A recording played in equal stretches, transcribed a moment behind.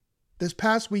This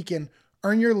past weekend,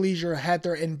 Earn Your Leisure had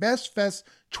their Invest Fest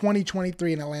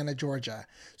 2023 in Atlanta, Georgia.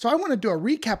 So I want to do a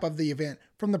recap of the event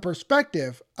from the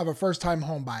perspective of a first-time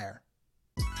home buyer.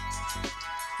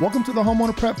 Welcome to the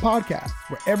Homeowner Prep Podcast,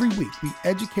 where every week we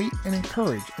educate and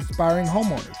encourage aspiring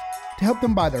homeowners to help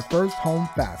them buy their first home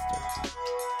faster.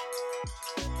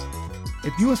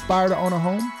 If you aspire to own a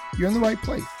home, you're in the right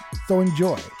place, so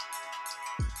enjoy.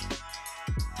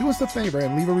 Do us a favor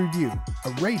and leave a review,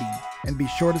 a rating, and be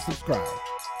sure to subscribe.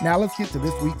 Now let's get to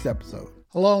this week's episode.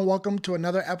 Hello and welcome to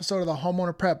another episode of the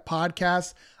Homeowner Prep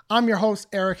Podcast. I'm your host,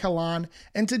 Eric Helland,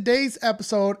 and today's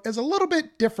episode is a little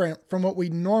bit different from what we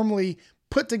normally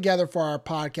put together for our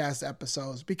podcast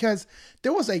episodes because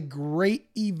there was a great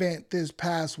event this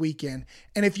past weekend.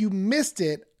 And if you missed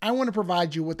it, I want to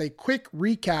provide you with a quick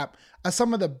recap of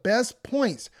some of the best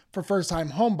points for first-time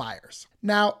home buyers.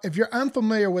 Now, if you're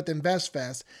unfamiliar with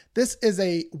InvestFest, this is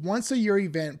a once-a-year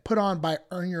event put on by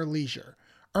Earn Your Leisure.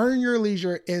 Earn Your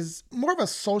Leisure is more of a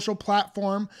social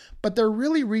platform, but they're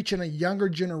really reaching a younger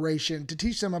generation to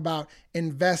teach them about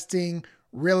investing,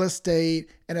 real estate,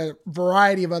 and a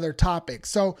variety of other topics.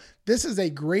 So this is a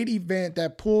great event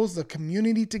that pulls the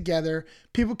community together.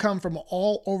 People come from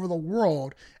all over the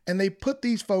world, and they put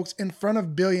these folks in front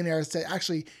of billionaires to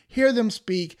actually hear them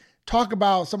speak, talk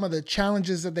about some of the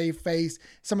challenges that they face,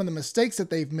 some of the mistakes that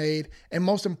they've made, and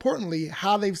most importantly,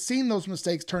 how they've seen those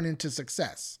mistakes turn into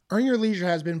success. Earn Your Leisure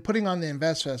has been putting on the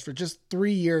InvestFest for just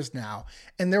 3 years now,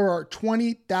 and there are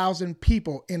 20,000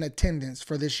 people in attendance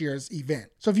for this year's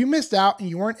event. So if you missed out and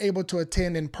you weren't able to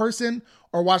attend in person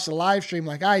or watch the live stream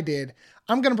like I did,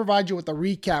 I'm going to provide you with a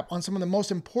recap on some of the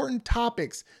most important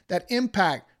topics that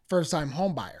impact first-time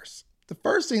home buyers. The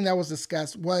first thing that was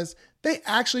discussed was they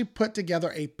actually put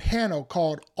together a panel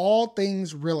called All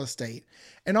Things Real Estate.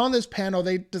 And on this panel,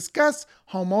 they discuss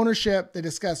home ownership, they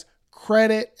discuss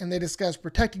credit, and they discuss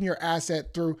protecting your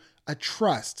asset through a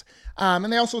trust.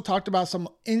 And they also talked about some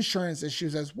insurance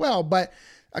issues as well. But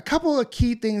a couple of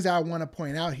key things I want to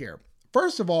point out here.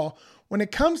 First of all, when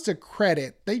it comes to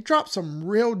credit, they dropped some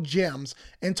real gems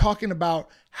in talking about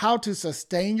how to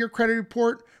sustain your credit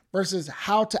report versus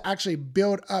how to actually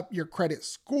build up your credit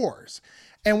scores.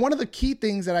 And one of the key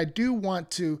things that I do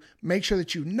want to make sure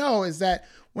that you know is that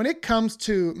when it comes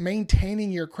to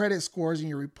maintaining your credit scores in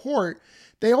your report,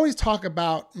 they always talk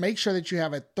about make sure that you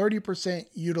have a 30%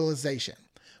 utilization.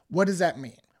 What does that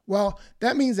mean? Well,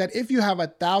 that means that if you have a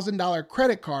 $1,000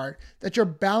 credit card, that your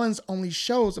balance only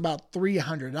shows about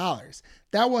 $300.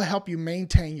 That will help you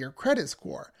maintain your credit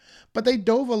score. But they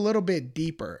dove a little bit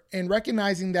deeper in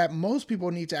recognizing that most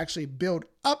people need to actually build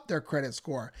up their credit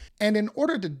score. And in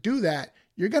order to do that,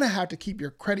 you're going to have to keep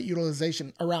your credit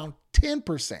utilization around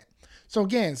 10%. So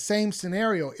again, same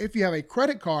scenario. If you have a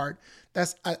credit card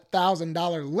that's a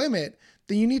 $1,000 limit,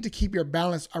 then you need to keep your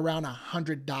balance around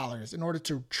 $100 in order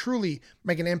to truly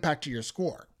make an impact to your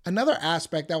score. Another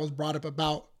aspect that was brought up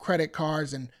about credit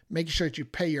cards and making sure that you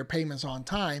pay your payments on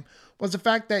time was the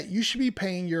fact that you should be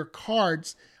paying your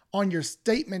cards on your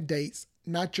statement dates,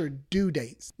 not your due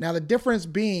dates. Now, the difference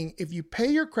being if you pay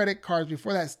your credit cards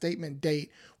before that statement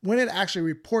date, when it actually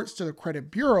reports to the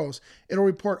credit bureaus, it'll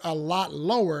report a lot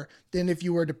lower than if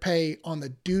you were to pay on the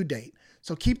due date.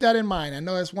 So keep that in mind. I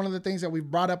know that's one of the things that we've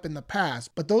brought up in the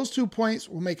past, but those 2 points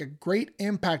will make a great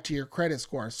impact to your credit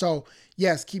score. So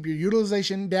yes, keep your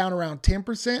utilization down around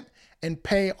 10% and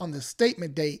pay on the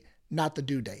statement date, not the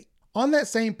due date. On that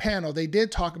same panel, they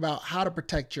did talk about how to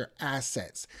protect your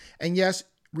assets. And yes,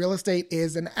 real estate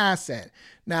is an asset.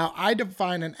 Now, I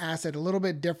define an asset a little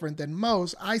bit different than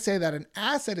most. I say that an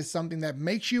asset is something that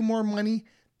makes you more money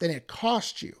than it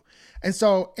costs you. And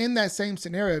so in that same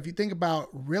scenario, if you think about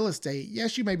real estate,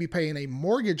 yes, you may be paying a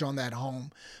mortgage on that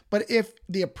home, but if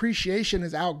the appreciation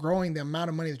is outgrowing the amount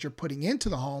of money that you're putting into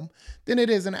the home, then it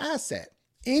is an asset.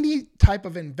 Any type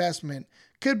of investment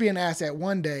could be an asset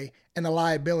one day and a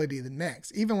liability the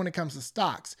next, even when it comes to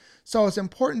stocks. So it's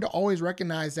important to always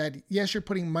recognize that, yes, you're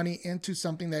putting money into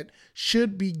something that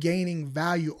should be gaining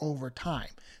value over time.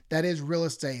 That is real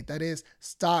estate, that is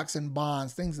stocks and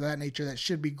bonds, things of that nature that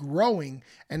should be growing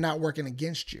and not working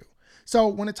against you. So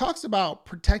when it talks about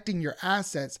protecting your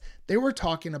assets, they were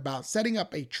talking about setting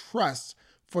up a trust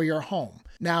for your home.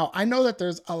 Now, I know that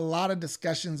there's a lot of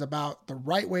discussions about the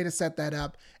right way to set that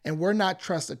up, and we're not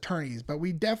trust attorneys, but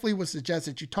we definitely would suggest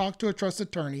that you talk to a trust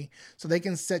attorney so they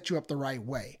can set you up the right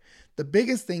way. The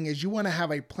biggest thing is you want to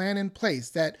have a plan in place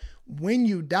that when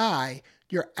you die,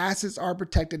 your assets are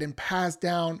protected and passed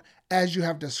down as you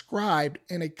have described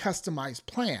in a customized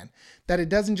plan, that it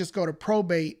doesn't just go to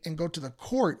probate and go to the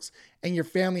courts and your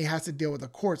family has to deal with the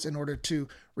courts in order to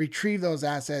retrieve those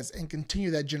assets and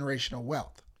continue that generational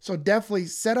wealth. So definitely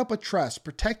set up a trust,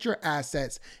 protect your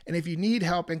assets, and if you need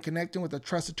help in connecting with a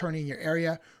trust attorney in your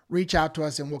area, reach out to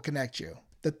us and we'll connect you.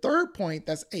 The third point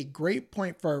that's a great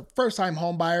point for first-time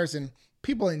home buyers and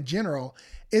people in general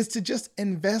is to just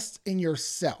invest in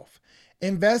yourself.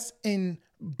 Invest in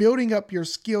building up your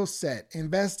skill set,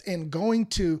 invest in going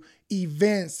to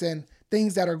events and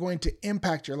things that are going to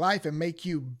impact your life and make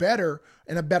you better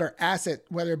and a better asset,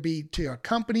 whether it be to your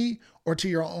company or to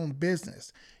your own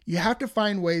business. You have to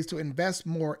find ways to invest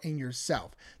more in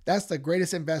yourself. That's the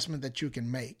greatest investment that you can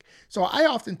make. So I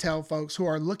often tell folks who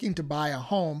are looking to buy a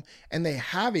home and they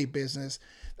have a business,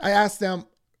 I ask them,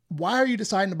 why are you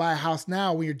deciding to buy a house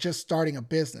now when you're just starting a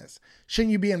business?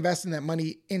 Shouldn't you be investing that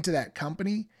money into that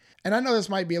company? And I know this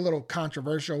might be a little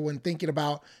controversial when thinking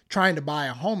about trying to buy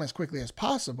a home as quickly as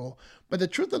possible, but the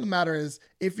truth of the matter is,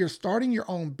 if you're starting your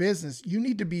own business, you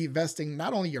need to be investing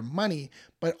not only your money,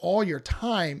 but all your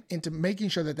time into making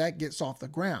sure that that gets off the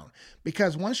ground.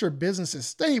 Because once your business is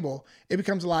stable, it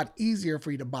becomes a lot easier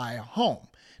for you to buy a home.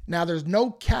 Now, there's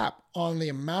no cap on the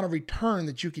amount of return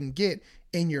that you can get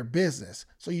in your business.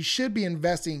 So you should be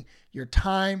investing your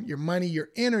time, your money, your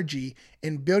energy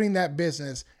in building that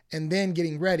business and then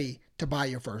getting ready to buy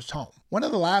your first home. One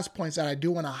of the last points that I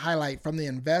do want to highlight from the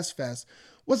Invest Fest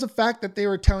was the fact that they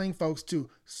were telling folks to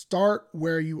start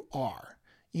where you are.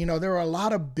 You know, there were a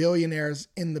lot of billionaires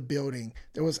in the building.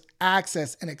 There was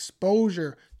access and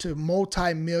exposure to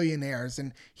multi-millionaires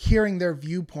and hearing their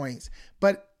viewpoints,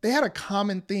 but they had a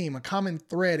common theme, a common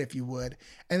thread, if you would,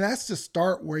 and that's to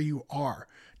start where you are.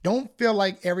 Don't feel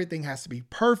like everything has to be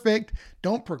perfect.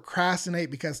 Don't procrastinate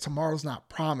because tomorrow's not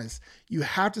promised. You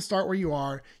have to start where you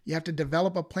are. You have to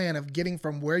develop a plan of getting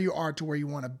from where you are to where you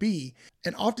want to be.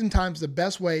 And oftentimes the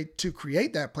best way to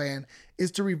create that plan is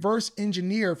to reverse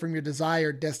engineer from your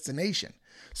desired destination.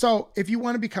 So if you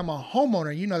want to become a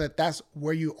homeowner, you know that that's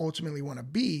where you ultimately want to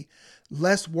be.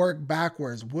 Let's work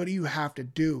backwards. What do you have to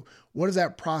do? What does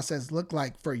that process look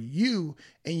like for you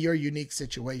in your unique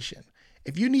situation?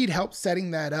 If you need help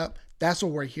setting that up, that's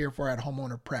what we're here for at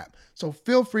Homeowner Prep. So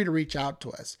feel free to reach out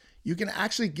to us. You can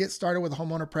actually get started with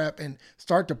Homeowner Prep and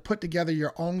start to put together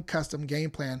your own custom game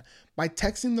plan by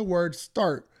texting the word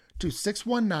START to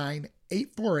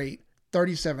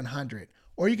 619-848-3700.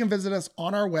 Or you can visit us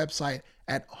on our website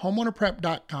at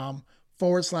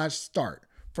homeownerprep.com/start.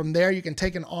 From there, you can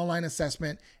take an online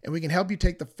assessment and we can help you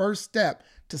take the first step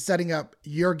to setting up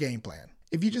your game plan.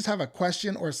 If you just have a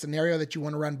question or a scenario that you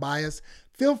want to run by us,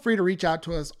 feel free to reach out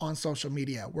to us on social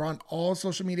media. We're on all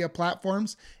social media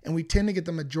platforms, and we tend to get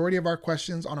the majority of our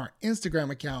questions on our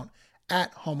Instagram account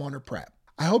at Homeowner Prep.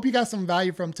 I hope you got some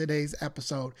value from today's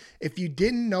episode. If you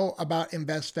didn't know about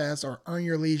InvestFest or Earn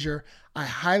Your Leisure, I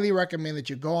highly recommend that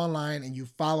you go online and you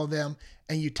follow them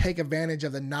and you take advantage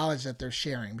of the knowledge that they're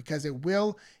sharing, because it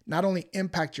will not only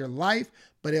impact your life,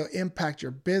 but it'll impact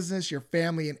your business, your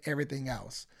family, and everything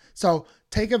else. So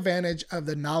take advantage of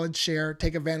the knowledge share,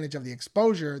 take advantage of the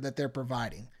exposure that they're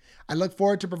providing. I look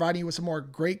forward to providing you with some more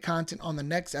great content on the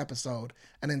next episode.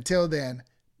 And until then,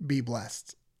 be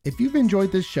blessed. If you've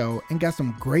enjoyed this show and got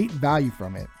some great value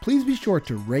from it, please be sure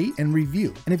to rate and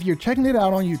review. And if you're checking it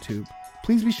out on YouTube,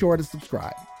 please be sure to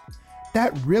subscribe.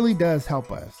 That really does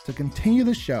help us to continue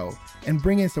the show and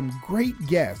bring in some great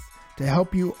guests to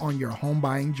help you on your home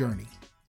buying journey.